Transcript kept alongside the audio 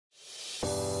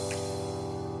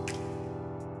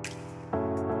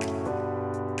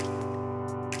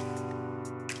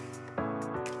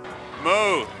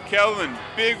Kelvin,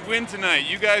 big win tonight.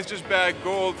 You guys just bagged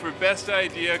gold for Best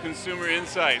Idea Consumer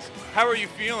Insights. How are you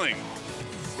feeling?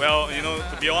 Well,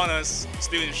 to be honest,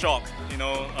 still in shock.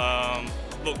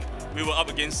 Look, we were up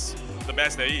against the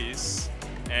best there is,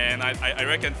 and I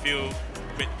reckon Phil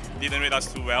didn't rate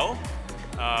us too well.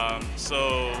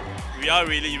 So we are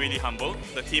really, really humbled.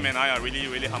 The team and I are really,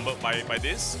 really humbled by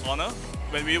this honor.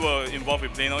 When we were involved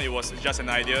with Plano, it was just an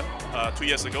idea 2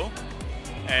 years ago.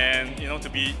 And to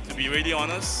be really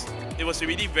honest, it was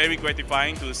really very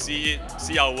gratifying to see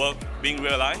our work being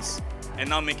realized and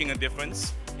now making a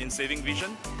difference in saving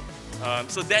vision.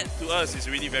 So that to us is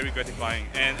really very gratifying.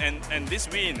 And this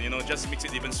win, just makes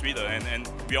it even sweeter. And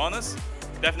to be honest,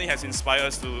 definitely has inspired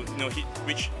us to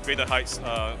reach greater heights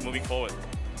moving forward.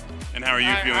 And how are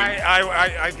you feeling?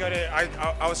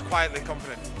 I was quietly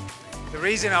confident. The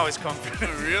reason I was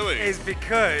confident really is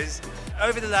because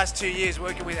over the last 2 years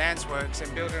working with Antzworkz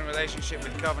and building a relationship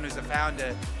with Kelvin, who's the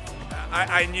founder,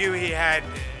 I knew he had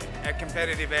a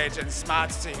competitive edge and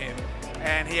smarts to him,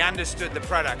 and he understood the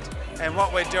product. And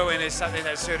what we're doing is something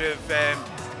that's sort of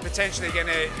potentially going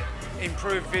to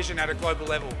improve vision at a global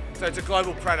level. So it's a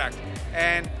global product.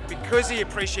 And because he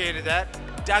appreciated that,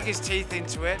 dug his teeth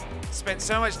into it, spent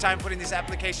so much time putting this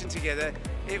application together,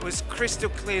 it was crystal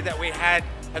clear that we had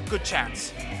a good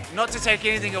chance. Not to take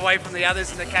anything away from the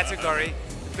others in the category,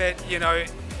 but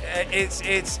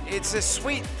it's a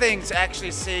sweet thing to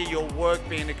actually see your work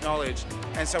being acknowledged.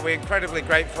 And so we're incredibly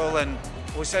grateful, and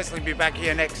we'll certainly be back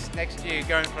here next year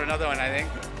going for another one, I think.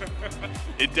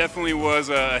 It definitely was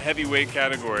a heavyweight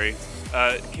category.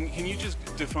 Can you just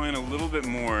define a little bit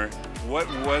more, what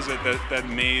was it that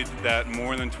made that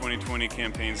More Than 2020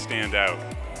 campaign stand out?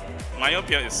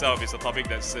 Myopia itself is a topic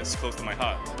that's close to my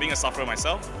heart. Being a sufferer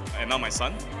myself, and now my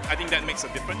son, I think that makes a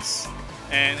difference.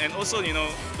 And also,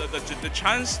 the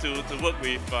chance to work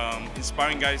with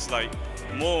inspiring guys like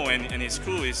Mo and his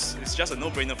crew is just a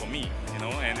no-brainer for me,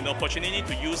 and the opportunity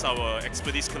to use our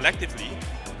expertise collectively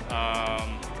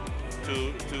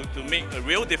to make a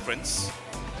real difference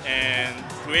and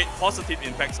create positive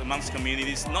impacts amongst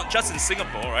communities, not just in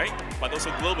Singapore, right, but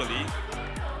also globally.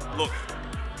 Look,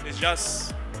 it's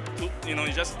just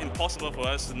impossible for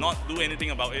us to not do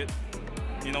anything about it.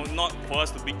 Not for us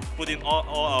to put in all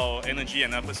our energy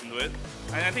and efforts into it.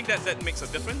 And I think that makes a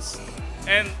difference.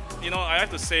 And I have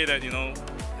to say that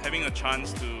having a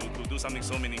chance to do something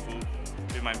so meaningful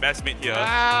with my best mate here,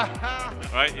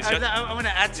 right? It's just, I want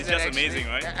to add to that. It's just amazing,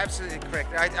 right? Absolutely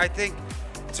correct. I think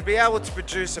to be able to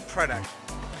produce a product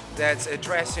that's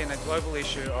addressing a global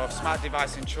issue of smart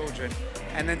device in children,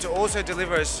 and then to also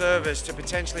deliver a service to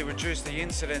potentially reduce the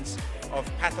incidence of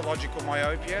pathological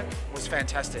myopia was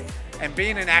fantastic. And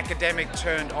being an academic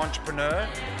turned entrepreneur,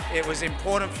 it was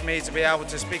important for me to be able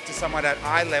to speak to someone at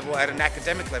eye level, at an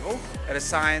academic level, at a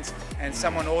science, and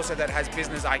someone also that has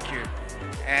business IQ.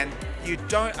 And you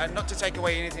don't, not to take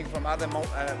away anything from other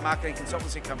marketing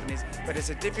consultancy companies, but it's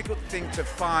a difficult thing to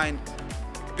find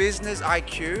business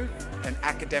IQ and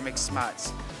academic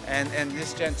smarts. And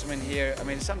this gentleman here, I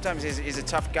mean, sometimes he's a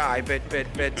tough guy, but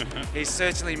he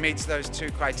certainly meets those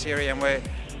two criteria, and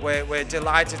we're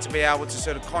delighted to be able to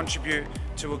sort of contribute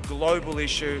to a global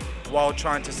issue while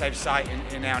trying to save sight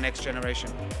in our next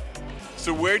generation.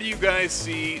 So where do you guys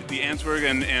see the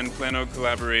Antzworkz and Plano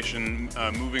collaboration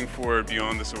moving forward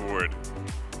beyond this award?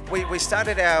 We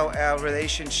started our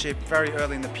relationship very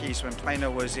early in the piece when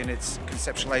Plano was in its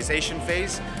conceptualization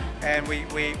phase, and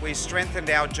we strengthened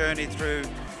our journey through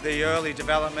the early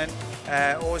development,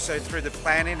 also through the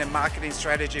planning and marketing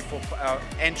strategy for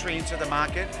entry into the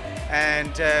market.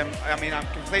 And I mean, I'm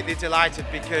completely delighted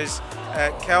because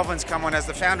Kelvin's come on as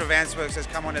the founder of Antzworkz, has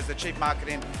come on as the Chief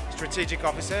Marketing Strategic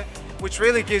Officer, which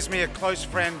really gives me a close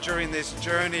friend during this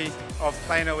journey of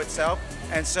Plano itself.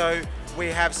 And so we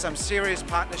have some serious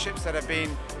partnerships that have been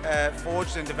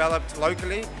forged and developed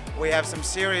locally. We have some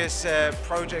serious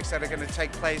projects that are going to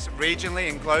take place regionally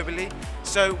and globally.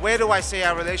 So where do I see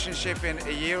our relationship in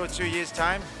a year or 2 years'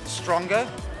 time? Stronger,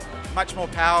 much more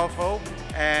powerful,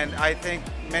 and I think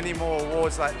many more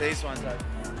awards like these ones.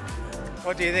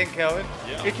 What do you think, Kelvin?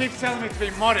 Yeah. He keeps telling me to be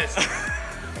modest.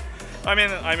 I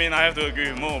mean, I have to agree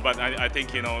with Mo, but I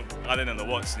think, other than the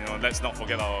awards, let's not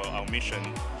forget our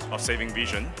mission of saving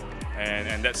vision.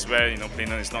 And that's where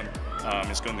Plano is not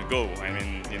is going to go. I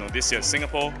mean, this year is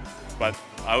Singapore, but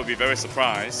I would be very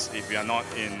surprised if we are not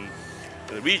in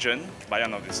the region by the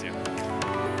end of this year.